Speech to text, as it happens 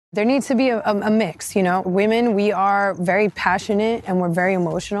There needs to be a mix, you know. Women, we are very passionate and we're very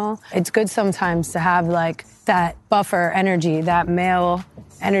emotional. It's good sometimes to have like that buffer energy, that male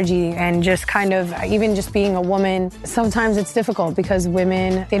energy, and just kind of, even just being a woman, sometimes it's difficult because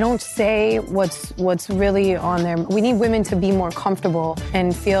women, they don't say what's really on their. We need women to be more comfortable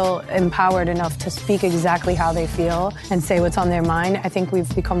and feel empowered enough to speak exactly how they feel and say what's on their mind. I think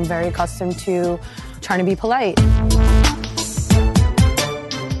we've become very accustomed to trying to be polite.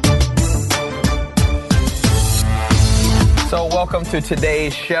 So welcome to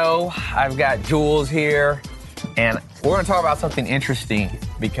today's show. I've got Julz here, and we're going to talk about something interesting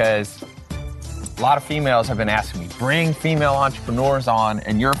because a lot of females have been asking me, bring female entrepreneurs on,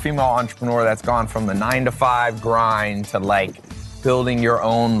 and you're a female entrepreneur that's gone from the 9-to-5 grind to like building your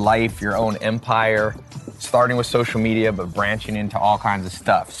own life, your own empire, starting with social media, but branching into all kinds of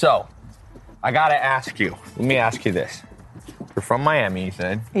stuff. So I got to ask you, let me ask you this. You're from Miami, you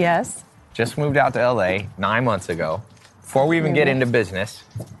said. Yes. Just moved out to LA 9 months ago. Before we even get into business,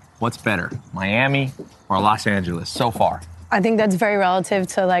 what's better, Miami or Los Angeles so far? I think that's very relative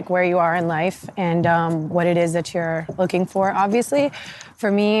to like where you are in life and what it is that you're looking for, obviously. For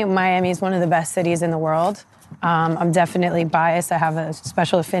me, Miami is one of the best cities in the world. I'm definitely biased. I have a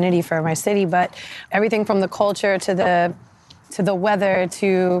special affinity for my city, but everything from the culture to the weather,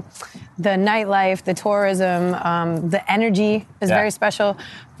 to the nightlife, the tourism, the energy is very special.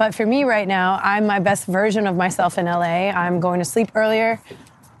 But for me right now, I'm my best version of myself in LA. I'm going to sleep earlier.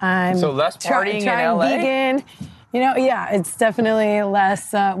 So less partying in LA? Vegan. You know, yeah, it's definitely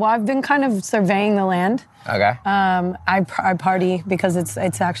less. Well, I've been kind of surveying the land. Okay. I party because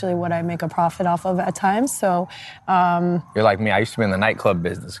it's actually what I make a profit off of at times. So you're like me. I used to be in the nightclub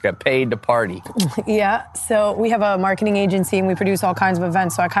business. Got paid to party. Yeah. So we have a marketing agency and we produce all kinds of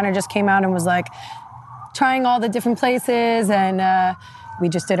events. So I kind of just came out and was like trying all the different places, and we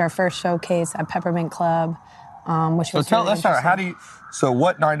just did our first showcase at Peppermint Club, which was really let's start. So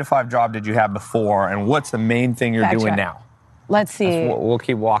what 9-to-5 job did you have before, and what's the main thing you're doing now? Let's see. We'll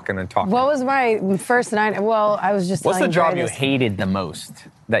keep walking and talking. What was my first night? Well, I was just. What's the job you hated the most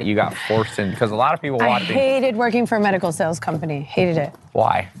that you got forced in? Because a lot of people watching. I hated working for a medical sales company. Hated it.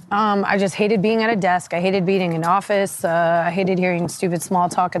 Why? I just hated being at a desk. I hated being in an office. I hated hearing stupid small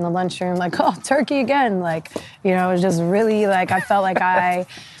talk in the lunchroom, like, oh, turkey again. Like, you know, it was just really like, I felt like I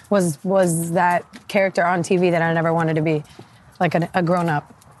was that character on TV that I never wanted to be, like a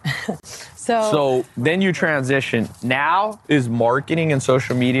grown-up. So then you transition. Now is marketing and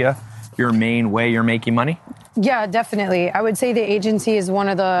social media your main way you're making money? Yeah, definitely. I would say the agency is one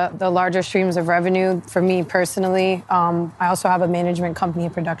of the larger streams of revenue for me personally. I also have a management company,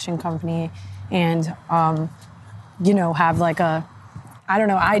 a production company, and, you know, have like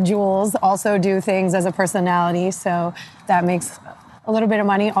YesJulz, also do things as a personality. So that makes a little bit of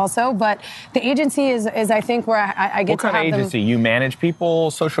money also, but the agency is I think where I get to have them. What kind of agency? You manage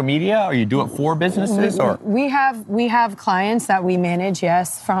people, social media, or you do it for businesses? Or we have clients that we manage,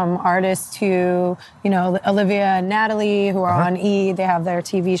 yes, from artists to, you know, Olivia and Natalie, who are on E. They have their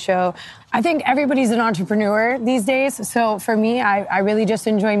TV show. I think everybody's an entrepreneur these days. So for me, I really just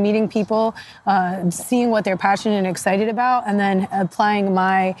enjoy meeting people, seeing what they're passionate and excited about, and then applying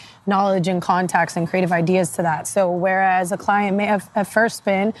my knowledge and contacts and creative ideas to that. So whereas a client may have at first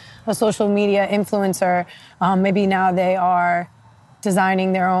been a social media influencer, maybe now they are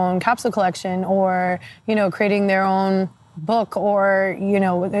designing their own capsule collection or, you know, creating their own book, or, you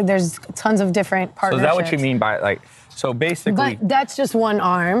know, there's tons of different partnerships. So is that what you mean by like... So basically... But that's just one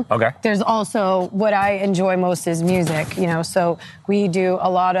arm. Okay. There's also, what I enjoy most is music, you know, so we have a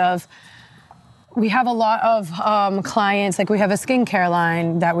lot of clients, like we have a skincare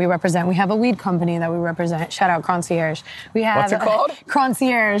line that we represent. We have a weed company that we represent. Shout out Concierge. We have What's it called?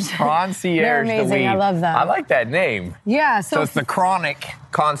 Concierge. Concierge. They're amazing. The weed. I love them. I like that name. Yeah. So it's the Chronic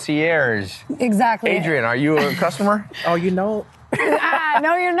Concierge. Exactly. Adrian, are you a customer? Oh, you know...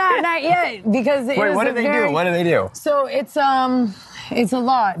 No, you're not yet, because Wait, what do they do? What do they do? So it's a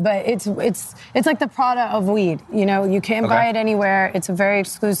lot, but it's like the Prada of weed. You know, you can't buy it anywhere. It's very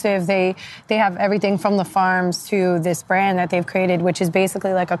exclusive. They have everything from the farms to this brand that they've created, which is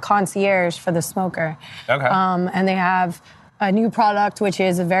basically like a concierge for the smoker. Okay. And they have a new product, which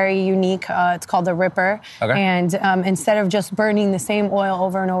is very unique. It's called the Ripper. Okay. And instead of just burning the same oil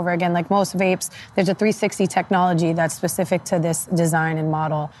over and over again, like most vapes, there's a 360 technology that's specific to this design and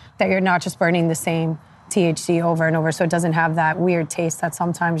model, that you're not just burning the same THC over and over, so it doesn't have that weird taste that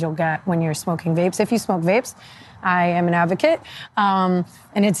sometimes you'll get when you're smoking vapes. If you smoke vapes, I am an advocate, and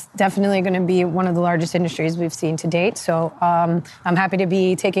it's definitely going to be one of the largest industries we've seen to date. So I'm happy to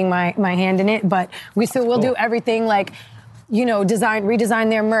be taking my hand in it, but we still will do everything like redesign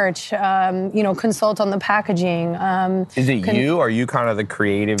their merch, consult on the packaging. Is it you? Are you kind of the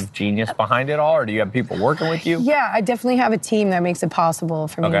creative genius behind it all, or do you have people working with you? Yeah, I definitely have a team that makes it possible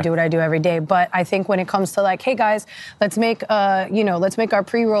for me to do what I do every day. But I think when it comes to like, hey guys, let's make our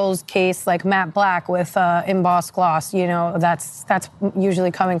pre-rolls case like matte black with embossed gloss. That's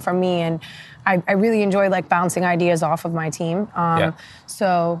usually coming from me, and I really enjoy like bouncing ideas off of my team.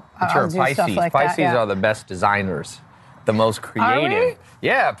 So I'll do stuff like that. Pisces are the best designers. The most creative. Are we?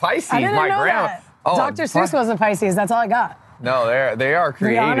 Yeah, Pisces. I didn't my know grandma. that. Oh, Dr. Seuss was a Pisces. That's all I got. No, they are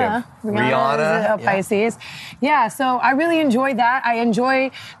creative. Rihanna is a Pisces. Yeah, so I really enjoy that. I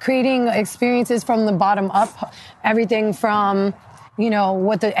enjoy creating experiences from the bottom up. Everything from,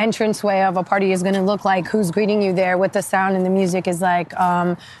 what the entranceway of a party is going to look like, who's greeting you there, what the sound and the music is like,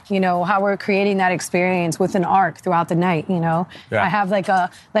 how we're creating that experience with an arc throughout the night, Yeah. I have like a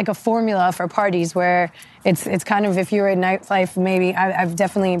formula for parties where it's kind of, if you're in nightlife, maybe I've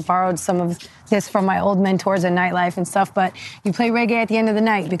definitely borrowed some of this from my old mentors in nightlife and stuff, but you play reggae at the end of the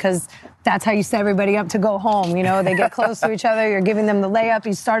night because that's how you set everybody up to go home. They get close to each other. You're giving them the layup.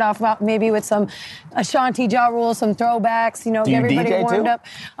 You start off maybe with some Ashanti Ja Rule, some throwbacks. Get everybody DJ warmed too? up.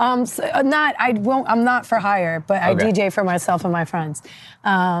 I'm not for hire, but I DJ for myself and my friends,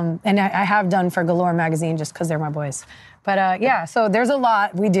 and I have done for Galore magazine just because they're my boys. But so there's a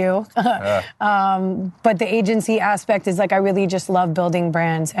lot we do. But the agency aspect is like I really just love building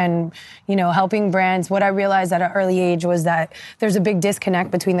brands and, helping brands. What I realized at an early age was that there's a big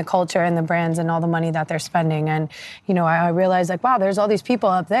disconnect between the culture and the brands and all the money that they're spending. And, I realized like, wow, there's all these people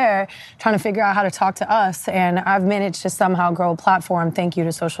up there trying to figure out how to talk to us. And I've managed to somehow grow a platform, thank you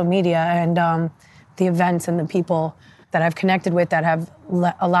to social media and the events and the people that I've connected with that have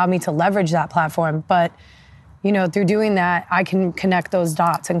allowed me to leverage that platform. But through doing that, I can connect those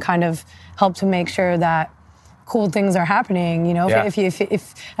dots and kind of help to make sure that cool things are happening.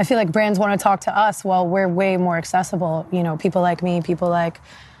 If I feel like brands want to talk to us, well, we're way more accessible. People like me, people like,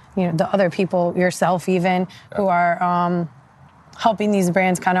 the other people, yourself even, who are helping these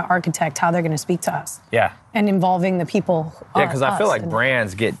brands kind of architect how they're going to speak to us. Yeah. And involving the people. Yeah, because I feel like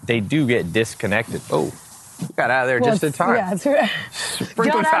brands get disconnected. Oh. Got out of there just in time. Yeah, it's right.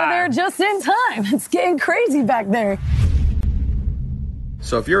 Got out of there just in time. It's getting crazy back there.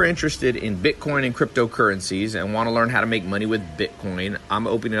 So if you're interested in Bitcoin and cryptocurrencies and want to learn how to make money with Bitcoin, I'm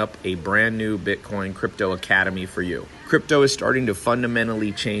opening up a brand new Bitcoin Crypto Academy for you. Crypto is starting to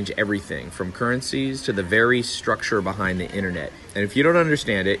fundamentally change everything from currencies to the very structure behind the internet. And if you don't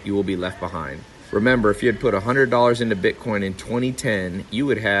understand it, you will be left behind. Remember, if you had put $100 into Bitcoin in 2010, you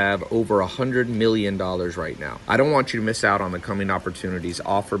would have over $100 million right now. I don't want you to miss out on the coming opportunities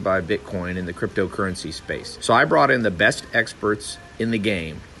offered by Bitcoin in the cryptocurrency space. So I brought in the best experts in the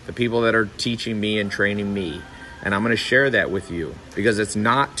game, the people that are teaching me and training me, and I'm going to share that with you because it's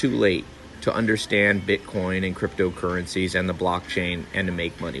not too late to understand Bitcoin and cryptocurrencies and the blockchain and to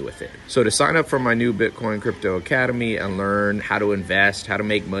make money with it. So to sign up for my new Bitcoin Crypto Academy and learn how to invest, how to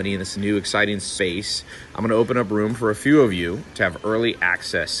make money in this new exciting space, I'm going to open up room for a few of you to have early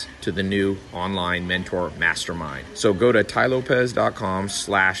access to the new online mentor mastermind. So go to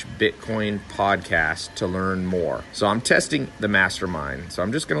tylopez.com/Bitcoin podcast to learn more. So I'm testing the mastermind. So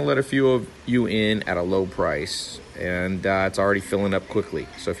I'm just going to let a few of you in at a low price. And it's already filling up quickly.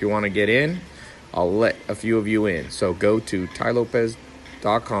 So if you want to get in, I'll let a few of you in. So go to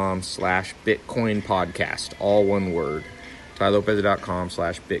tylopez.com/Bitcoin podcast, all one word.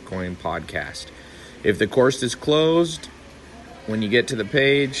 tylopez.com/Bitcoin podcast. If the course is closed, when you get to the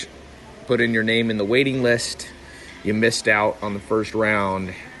page, put in your name in the waiting list. You missed out on the first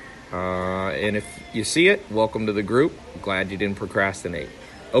round. And if you see it, welcome to the group. Glad you didn't procrastinate.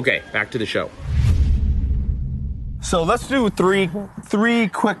 Okay, back to the show. So let's do three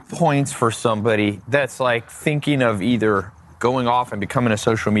quick points for somebody that's like thinking of either going off and becoming a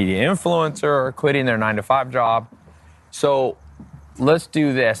social media influencer or quitting their 9-to-5 job. So let's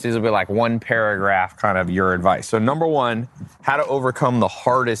do this. These will be like one paragraph kind of your advice. So number one, how to overcome the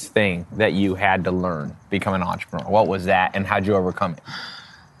hardest thing that you had to learn becoming an entrepreneur. What was that and how'd you overcome it?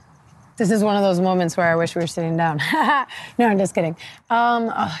 This is one of those moments where I wish we were sitting down. No, I'm just kidding.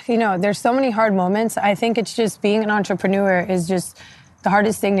 There's so many hard moments. I think it's just being an entrepreneur is just the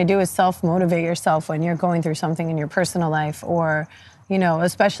hardest thing to do is self-motivate yourself when you're going through something in your personal life or,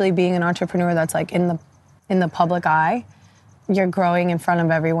 especially being an entrepreneur that's like in the public eye. You're growing in front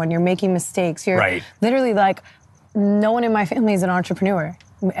of everyone. You're making mistakes. You're literally like, no one in my family is an entrepreneur.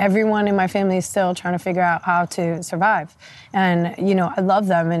 Everyone in my family is still trying to figure out how to survive. And, I love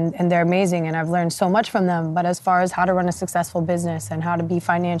them and they're amazing and I've learned so much from them. But as far as how to run a successful business and how to be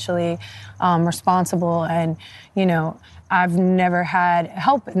financially responsible and, I've never had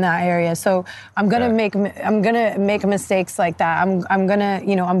help in that area. So I'm gonna make mistakes like that. I'm gonna,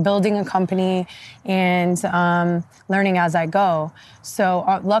 I'm building a company and learning as I go.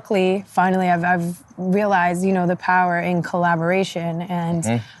 So luckily, finally, I've realized, the power in collaboration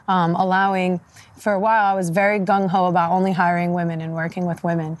and allowing. For a while, I was very gung-ho about only hiring women and working with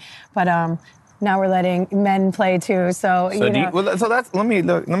women, but now we're letting men play too. So that's let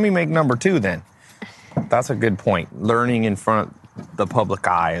me make number 2 then. That's a good point. Learning in front of the public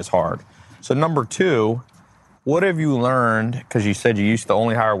eye is hard. So number 2, what have you learned? Because you said you used to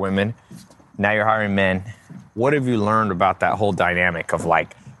only hire women, now you're hiring men. What have you learned about that whole dynamic of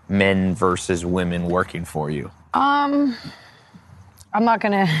like men versus women working for you? I'm not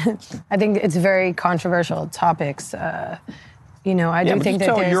gonna. I think it's very controversial topics. I do think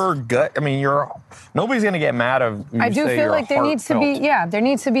that there's your gut. I mean, nobody's gonna get mad of. I do feel like there needs to be. Yeah, there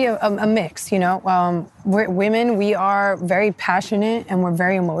needs to be a mix. We're women. We are very passionate and we're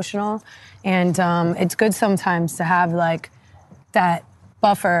very emotional, and it's good sometimes to have like that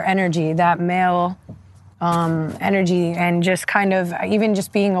buffer energy, that male energy, and just kind of even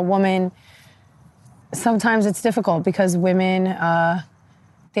just being a woman. Sometimes it's difficult because women,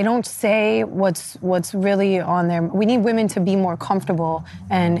 they don't say what's really on their. We need women to be more comfortable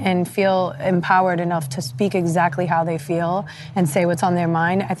and feel empowered enough to speak exactly how they feel and say what's on their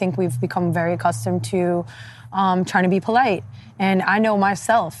mind. I think we've become very accustomed to trying to be polite. And I know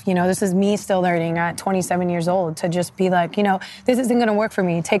myself, this is me still learning at 27 years old to just be like, this isn't going to work for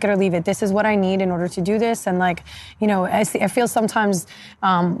me. Take it or leave it. This is what I need in order to do this. And like, I feel sometimes.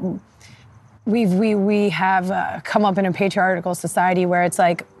 We have come up in a patriarchal society where it's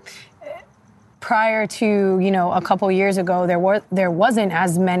like prior to a couple years ago there wasn't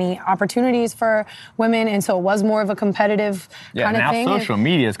as many opportunities for women, and so it was more of a competitive kind of thing. Now social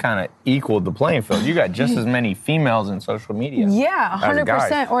media has kind of equaled the playing field. You got just as many females in social media. Yeah,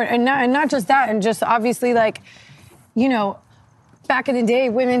 100%. And not just that, and just obviously like back in the day,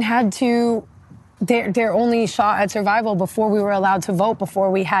 women had to. Their only shot at survival before we were allowed to vote, before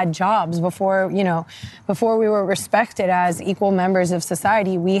we had jobs, before we were respected as equal members of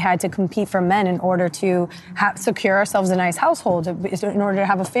society, we had to compete for men in order to secure ourselves a nice household, in order to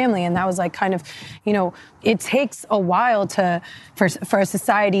have a family. And that was like kind of, it takes a while for a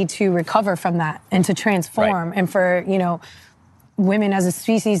society to recover from that and to transform, right. And for, women as a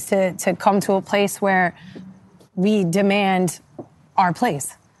species to come to a place where we demand our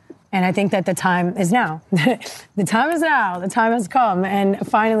place. And I think that the time is now. The time is now. The time has come. And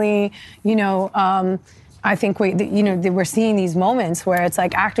finally, I think we're seeing these moments where it's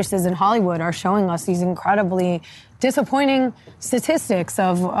like actresses in Hollywood are showing us these incredibly disappointing statistics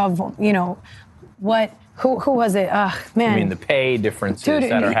of who was it? Man. I mean, the pay differences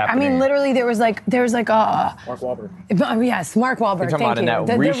that are happening. I mean, literally, there was like Mark Wahlberg. Yes, Mark Wahlberg. You're talking about in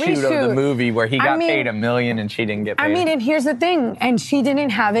that reshoot of the movie where he got paid $1 million and she didn't get paid. I mean, and here's the thing, and she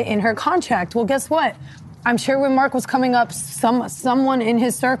didn't have it in her contract. Well, guess what? I'm sure when Mark was coming up, someone in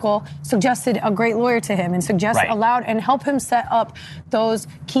his circle suggested a great lawyer to him and allowed and help him set up those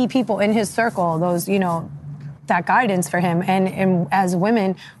key people in his circle, those, that guidance for him. And as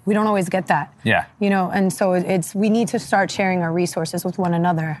women, we don't always get that. Yeah. And so we need to start sharing our resources with one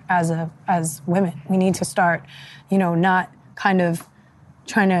another as women. We need to start, not kind of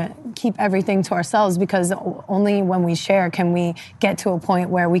trying to keep everything to ourselves, because only when we share can we get to a point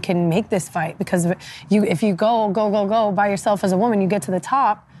where we can make this fight. Because if you go by yourself as a woman, you get to the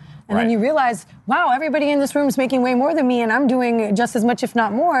top, and then you realize, wow, everybody in this room is making way more than me, and I'm doing just as much, if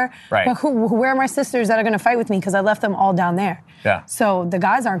not more. Right. But where are my sisters that are going to fight with me? Because I left them all down there. Yeah. So the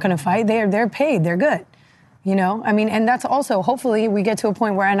guys aren't going to fight. They're paid. They're good. I mean, and that's also, hopefully we get to a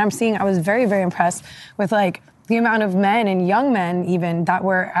point where, and I was very, very impressed with like the amount of men and young men even that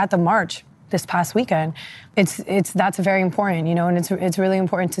were at the march this past weekend. That's very important, and it's really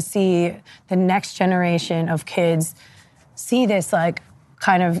important to see the next generation of kids see this like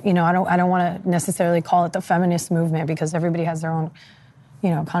kind of, I don't want to necessarily call it the feminist movement, because everybody has their own,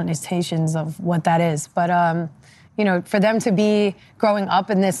 connotations of what that is. But, for them to be growing up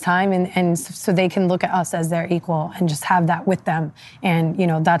in this time and so they can look at us as their equal and just have that with them. And,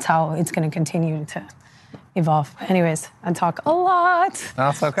 that's how it's going to continue to evolve. Anyways, I talk a lot.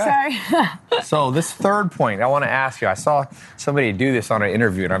 That's okay. Sorry. So this third point, I want to ask you. I saw somebody do this on an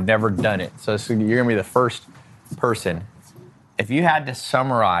interview, and I've never done it. So you're going to be the first person. If you had to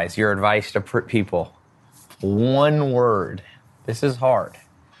summarize your advice to people, one word, this is hard.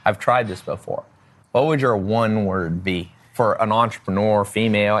 I've tried this before. What would your one word be for an entrepreneur,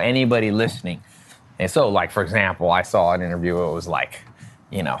 female, anybody listening? And so, like, for example, I saw an interview, it was like,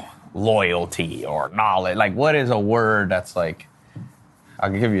 loyalty or knowledge? Like, what is a word that's like,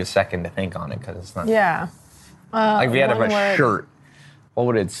 I'll give you a second to think on it because it's not. Yeah. Like if you had to have a word. shirt, what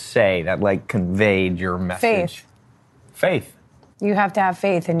would it say that like conveyed your message? Faith. You have to have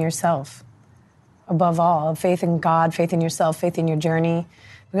faith in yourself. Above all, faith in God, faith in yourself, faith in your journey.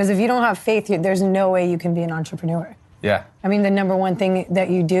 Because if you don't have faith, there's no way you can be an entrepreneur. Yeah. I mean, the number one thing that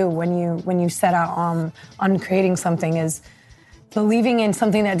you do when you set out on creating something is believing in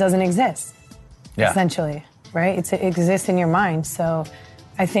something that doesn't exist. Yeah. Essentially, right? It exists in your mind. So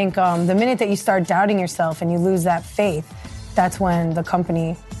I think the minute that you start doubting yourself and you lose that faith, that's when the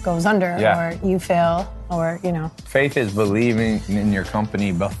company goes under or you fail or, you know. Faith is believing in your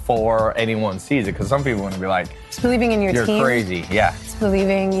company before anyone sees it, because some people want to be like, it's believing in your team. You're crazy, yeah. It's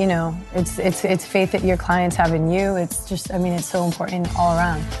believing, you know, it's faith that your clients have in you. It's just, I mean, it's so important all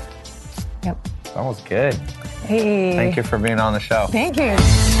around. Yep. That was good. Hey. Thank you for being on the show. Thank you.